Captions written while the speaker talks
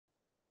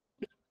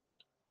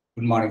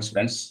Good morning,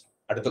 students.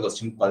 അടുത്ത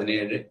question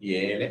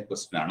 17A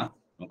question ആണ്.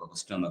 നമുക്ക്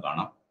ക്വസ്റ്റ്യൻ ഒന്ന്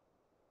കാണാം.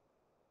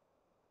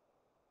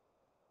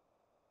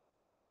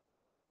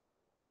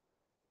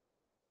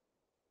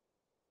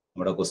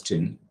 നമ്മുടെ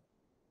ക്വസ്റ്റ്യൻ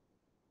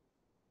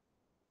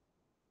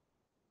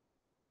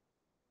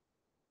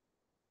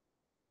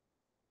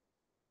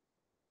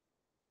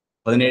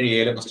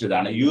ക്വസ്റ്റ്യൻ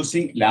ഇതാണ്.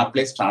 Using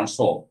Laplace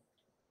transform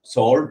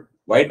solve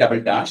y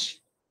double dash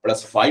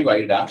plus 5y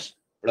dash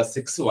plus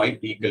 6y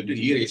equal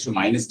to e raise to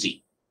minus t.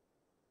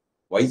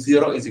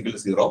 y0 is equal to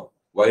 0,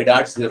 y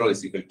dot 0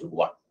 is equal to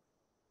 1.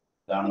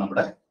 ഇതാണ്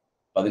നമ്മുടെ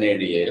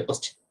 17A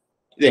question.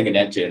 ഇത്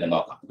എങ്ങനെയാണ് ചെയ്യേണ്ടത്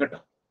നോക്കാം കേട്ടോ.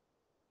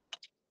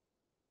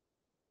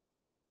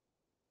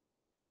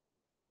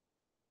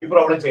 ഈ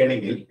problem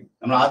ചെയ്യണമെങ്കിൽ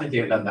നമ്മൾ ആദ്യം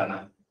ചെയ്യേണ്ടത് എന്താണ്?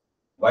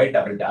 y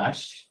double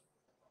dash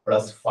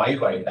plus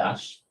 5y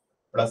dash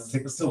plus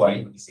 6y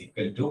is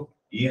equal to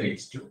e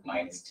raised to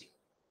minus t.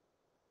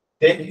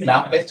 Taking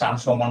Laplace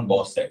transform on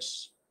both sides.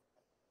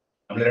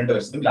 നമ്മൾ രണ്ട്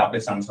വശത്തും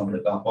ലാപ്ലേസ് ട്രാൻസ്ഫോം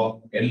എടുക്കാം. അപ്പോൾ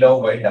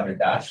LOY double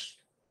dash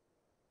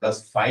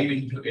plus 5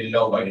 into L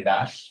of y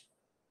dash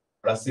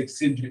plus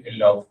 6 into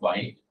L of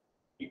y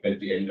equal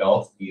to L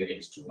of e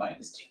raised to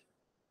minus t.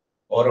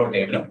 ഓരോ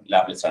ടേബിളും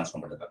Laplace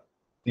transform എടുക്കാം.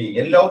 ഈ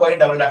L of y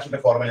double ഡാഷിന്റെ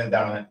formula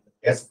എന്താണ്?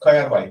 s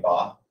square y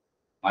bar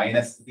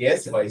minus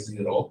s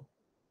y0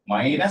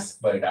 minus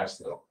y dash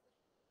 0.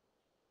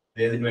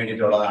 ഇതിന്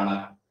വേണ്ടിയിട്ടുള്ളതാണ്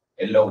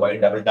L of y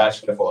double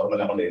ഡാഷിന്റെ formula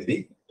നമ്മൾ എഴുതി.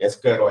 s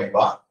square y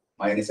bar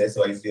minus s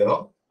y0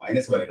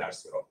 minus y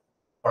dash 0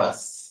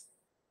 plus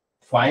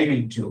 5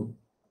 into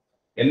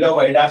L of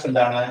y dash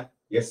എന്താണ്?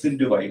 s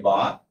into y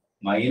bar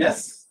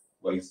minus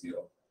y0.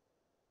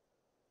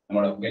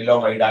 നമ്മൾ L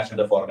of y dash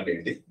formula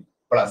എഴുതി.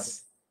 Plus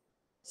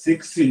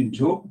 6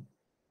 into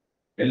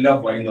L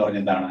of y എന്ന്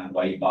പറഞ്ഞാൽ എന്താണ്?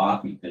 y bar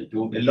equal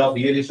to L of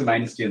e raised to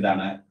minus t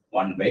എന്താണ്?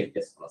 1 by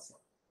s plus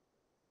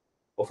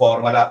 1.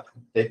 Formula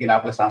taking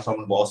Laplace transform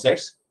on both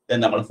sides.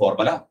 then നമ്മൾ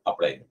formula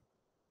apply ചെയ്യും.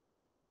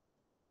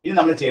 ഇനി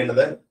നമ്മൾ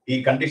ചെയ്യേണ്ടത് ഈ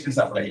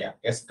കണ്ടീഷൻസ് അപ്ലൈ ചെയ്യാം.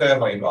 s square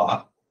y bar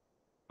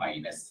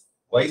minus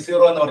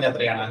y0 എന്ന് പറഞ്ഞാൽ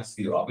എത്രയാണ്?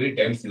 0. അപ്പോൾ ഈ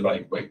ടൈം 0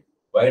 ആയിപ്പോയി.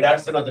 y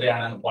ഡാഷ് 0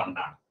 എത്രയാണ്? 1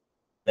 ആണ്.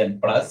 then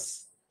plus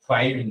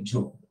 5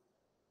 into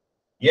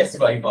s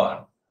y bar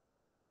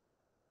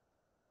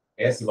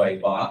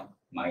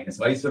minus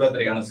y0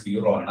 എത്രയാണ്?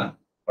 0 ആണ്.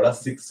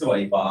 Plus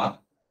 6y bar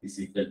is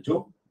equal to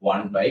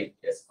 1 by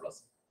s plus.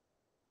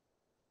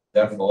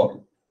 therefore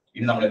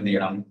ഇനി നമ്മൾ എന്ത്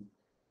ചെയ്യണം?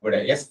 ഇവിടെ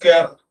s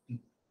സ്ക്വയർ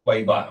y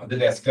bar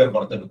ഇതിന്റെ s സ്ക്വയർ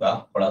പുറത്തെടുക്കുക.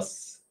 പ്ലസ്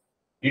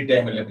ഈ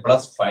ടൈമിൽ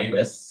plus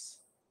 5s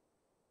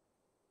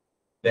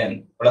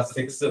then plus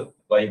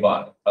 6y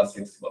bar plus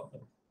 6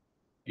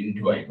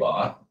 into y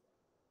bar.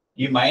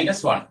 ഈ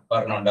മൈനസ് 1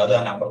 പറഞ്ഞുകൊണ്ട് അത്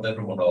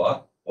അപ്പുറത്തേക്ക് കൊണ്ടുപോവാ.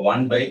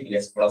 1 by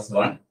s plus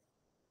 1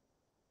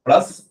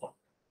 പ്ലസ്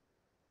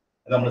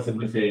നമ്മൾ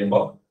സിംപ്ലിഫൈ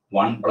ചെയ്യുമ്പോൾ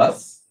 1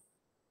 plus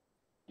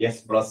s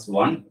plus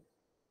 1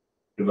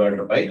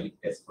 divided by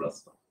s plus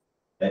 1.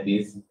 that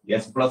is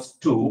s plus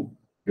 2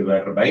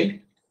 divided by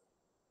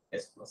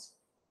s plus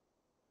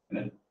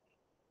 1.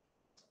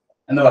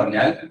 എന്ന്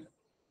പറഞ്ഞാൽ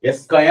s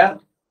square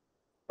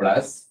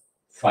plus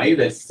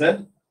 5s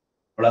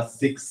plus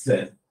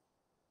 6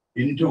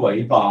 into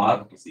y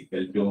bar is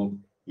equal to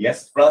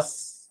s plus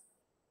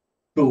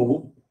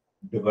 2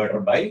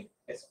 divided by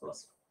s plus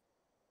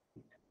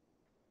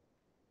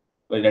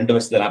 1. രണ്ട്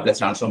വശത്തെ Laplace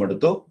transform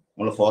എടുത്തു.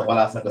 നമ്മൾ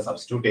formulas ഒക്കെ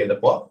substitute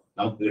ചെയ്തപ്പോൾ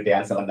നമുക്ക് കിട്ടിയ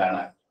ആൻസർ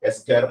എന്താണ്? s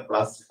square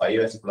plus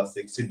 5s plus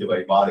 6 into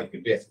y bar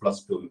equal to s plus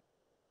 2.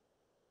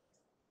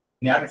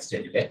 ഇനി അടുത്ത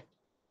സ്റ്റേജിലെ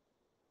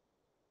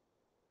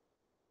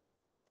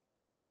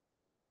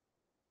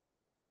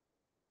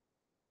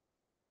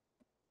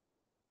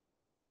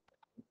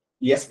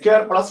s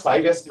square plus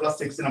 5s plus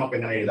 6 നമുക്ക്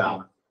എങ്ങനെ എഴുതാം?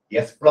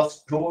 s plus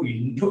 2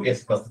 into s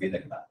plus 3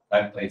 എഴുതാം.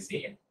 ഫാക്ടറൈസ്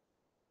ചെയ്യാം.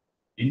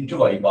 into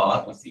y bar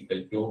is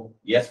equal to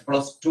s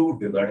plus 2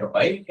 divided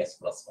by s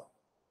plus 1.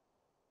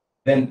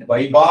 then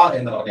y bar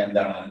എന്ന് പറഞ്ഞാൽ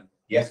എന്താണ്?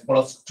 s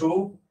plus 2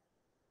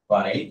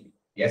 by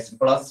s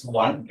plus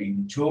 1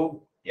 into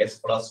s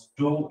plus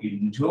 2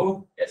 into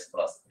s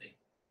plus 3.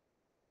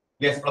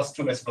 s plus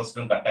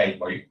 2 കട്ടായി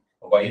പോയി.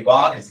 y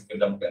bar is equal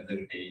to നമുക്ക് എന്ത്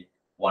കിട്ടി?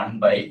 1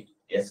 by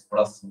s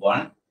plus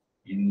 1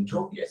 into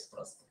s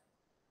plus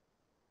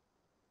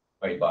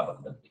 3 y bar.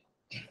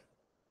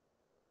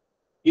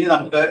 ഇനി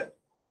നമുക്ക്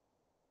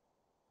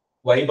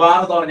y bar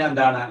എന്ന് പറഞ്ഞാൽ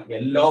എന്താണ്?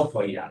 L of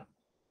y ആണ്.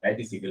 that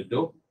is equal to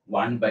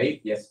 1 by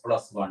s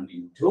plus 1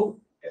 into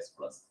s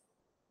plus 3.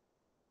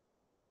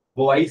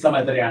 അപ്പോൾ y സമം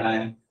എത്രയാണ്?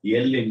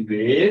 L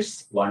inverse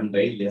 1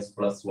 by s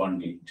plus 1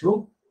 into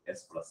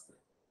s plus 3.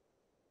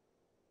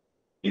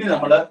 ഇനി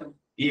നമ്മൾ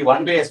ഈ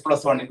 1 by s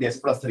plus 1 into s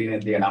plus 3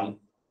 എന്ത് ചെയ്യണം?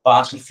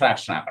 പാർഷ്യൽ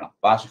ഫ്രാക്ഷൻ ആക്കണം.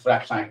 പാർഷ്യൽ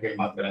ഫ്രാക്ഷൻ ആക്കിയാൽ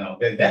മാത്രമേ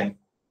നമുക്ക് ഇതിന്റെ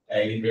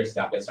ഇൻവേഴ്സ്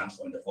ലാപ്ലേസ്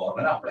ട്രാൻസ്ഫോമിന്റെ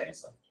ഫോർമുല അപ്ലൈ ചെയ്യാൻ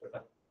സാധിക്കൂ.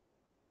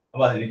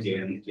 അപ്പൊ അതിന്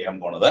ചെയ്യാൻ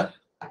പോണത്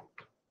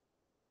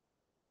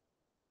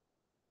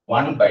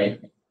 1 by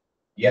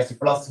s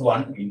plus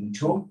 1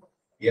 into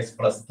s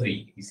plus 3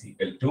 is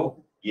equal to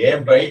a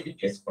by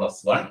s plus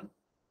 1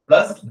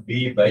 plus b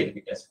by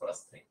s plus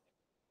 3.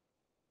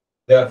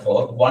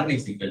 therefore 1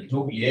 is equal to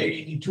a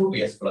into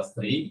s plus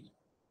 3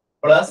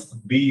 plus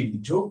b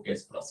into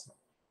s plus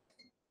 1.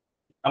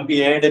 നമുക്ക്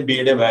എയുടെ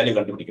ബിയുടെ value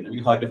കണ്ടുപിടിക്കണം.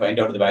 We have to find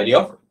out the value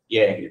of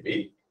A and B.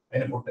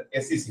 Then put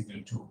S is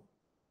equal to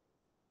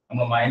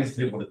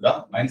 -3 കൊടുക്കുക.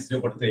 -3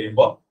 കൊടുത്തു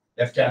കഴിയുമ്പോൾ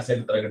left hand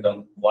സൈഡിൽ എത്ര കിട്ടും?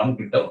 1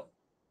 കിട്ടും.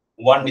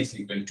 1 is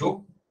equal to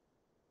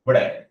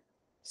ഇവിടെ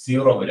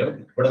 0 വരും.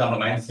 ഇവിടെ നമ്മൾ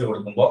 -3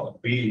 കൊടുക്കുമ്പോൾ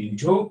B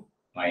into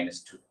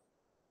 -2.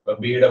 അപ്പോൾ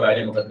B യുടെ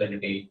വാല്യൂ നമുക്ക് എത്ര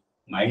കിട്ടി?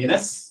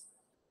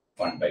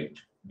 -1/2.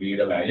 B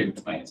യുടെ വാല്യൂ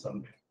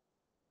 -1/2.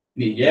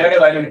 ഇനി A യുടെ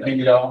value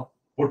കിട്ടണമെങ്കിലോ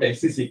put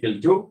S is equal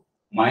to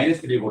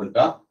 -3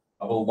 കൊടുക്കുക.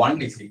 അപ്പോൾ 1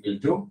 is equal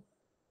to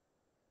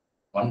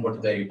 1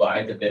 കൊടുത്തു കഴിയുമ്പോൾ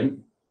ആദ്യത്തെ ടൈം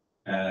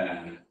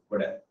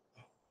ഇവിടെ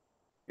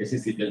S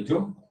is equal to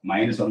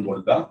 -1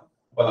 കൊടുക്കുക.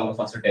 അപ്പോൾ നമുക്ക്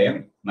ഫസ്റ്റ് ടൈം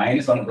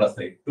 -1 +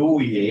 3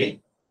 2A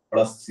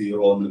 +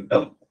 0 എന്ന്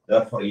കിട്ടും.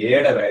 Therefore A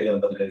യുടെ വാല്യൂ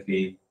എന്താ കിട്ടി?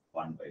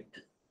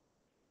 1/2.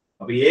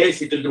 അപ്പോൾ A is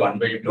equal to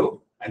 1/2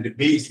 and B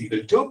is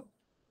equal to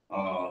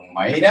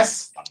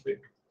 -1/2.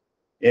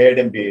 A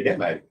യുടെ B യുടെ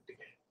വാല്യൂ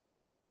കിട്ടി.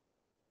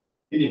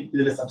 ഇനി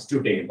ഇതിൽ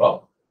സബ്സ്റ്റിറ്റ്യൂട്ട് ചെയ്യുമ്പോൾ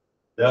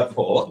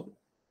therefore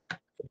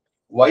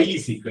Y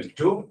is equal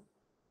to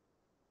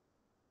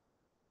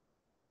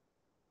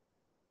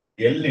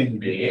L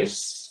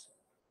inverse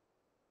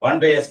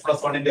 1/s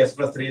 + 1 × s +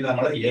 3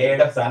 നമ്മൾ A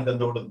യുടെ സ്ഥാനത്ത്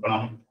എന്ത്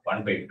കൊടുക്കണം?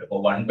 1/2. അപ്പോൾ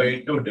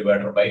 1/2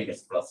 divided by s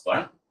 +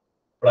 1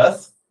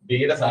 plus B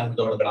യുടെ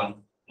സ്ഥാനത്ത് കൊടുക്കണം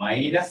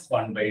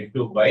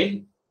 -1/2 ബൈ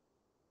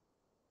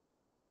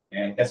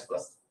s +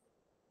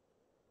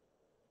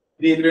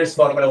 ഈ ഇൻവേഴ്സ്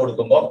ഫോർമുല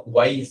കൊടുക്കുമ്പോൾ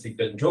y is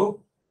equal to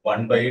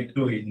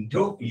 1/2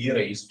 into e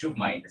raised to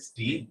 -t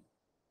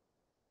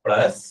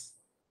plus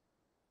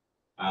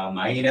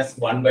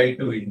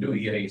 -1/2 into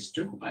e raised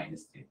to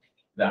 -t.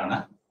 ഇതാണ്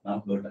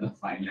നമുക്ക് കിട്ടുന്ന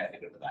ഫൈനൽ ആയിട്ട്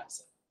കിട്ടുന്ന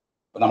ആൻസർ.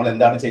 അപ്പോൾ നമ്മൾ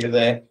എന്താണ്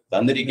ചെയ്തത്?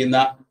 തന്നിരിക്കുന്ന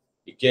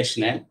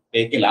ഇക്വേഷനെ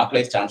take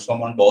Laplace transform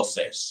on both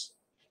sides.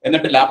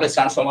 എന്നിട്ട് Laplace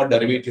transform on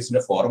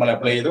ഡെറിവേറ്റീവ്സിന്റെ formula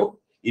apply ചെയ്തു,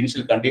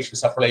 ഇനിഷ്യൽ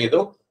കണ്ടീഷൻസ് അപ്ലൈ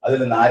ചെയ്തു. അതിൽ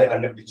നിന്ന് ആരെ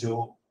കണ്ടുപിടിച്ചു?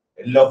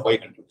 L(y)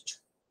 കണ്ടുപിടിച്ചു.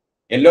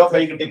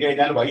 L(y)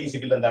 കിട്ടിക്കഴിഞ്ഞാൽ y is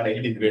equal എന്താണ്?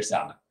 L ഇൻവേഴ്സ്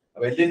ആണ്.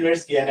 അപ്പോൾ L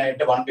ഇൻവേഴ്സ്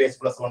ചെയ്യാനായിട്ട് 1/s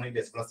 + 1 ×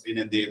 s + 3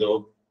 എന്ത് ചെയ്തു?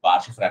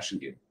 പാർഷ്യൽ ഫ്രാക്ഷൻ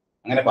ചെയ്തു.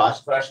 അങ്ങനെ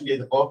പാർഷ്യൽ ഫ്രാക്ഷൻ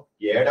ചെയ്തപ്പോൾ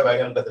A യുടെ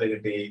വാല്യൂ നമുക്ക് എത്ര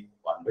കിട്ടി?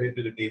 1/2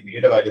 കിട്ടി. B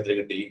യുടെ വാല്യൂ എത്ര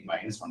കിട്ടി?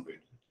 -1/2.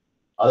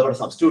 അതുകൊണ്ട്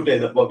സബ്സ്റ്റിറ്റ്യൂട്ട്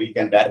ചെയ്തപ്പോൾ we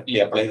can directly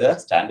apply the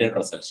standard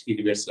result.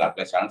 Inverse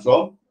Laplace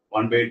transform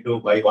 1/2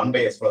 by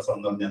 1/s + 1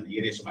 എന്ന് പറഞ്ഞാൽ e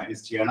raised to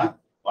 -t ആണ്.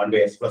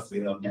 1/s + 3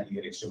 എന്ന് പറഞ്ഞാൽ e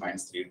raised to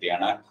 -3t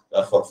ആണ്.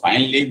 Therefore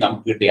finally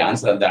നമുക്ക് കിട്ടിയ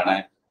ആൻസർ എന്താണ്?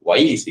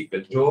 Y is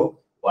equal to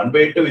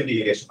 1/2 into e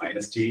raised to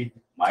 -t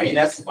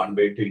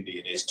 -1/2 into e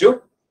raised to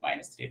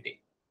 -3t.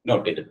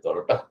 Not ചെയ്തിട്ട്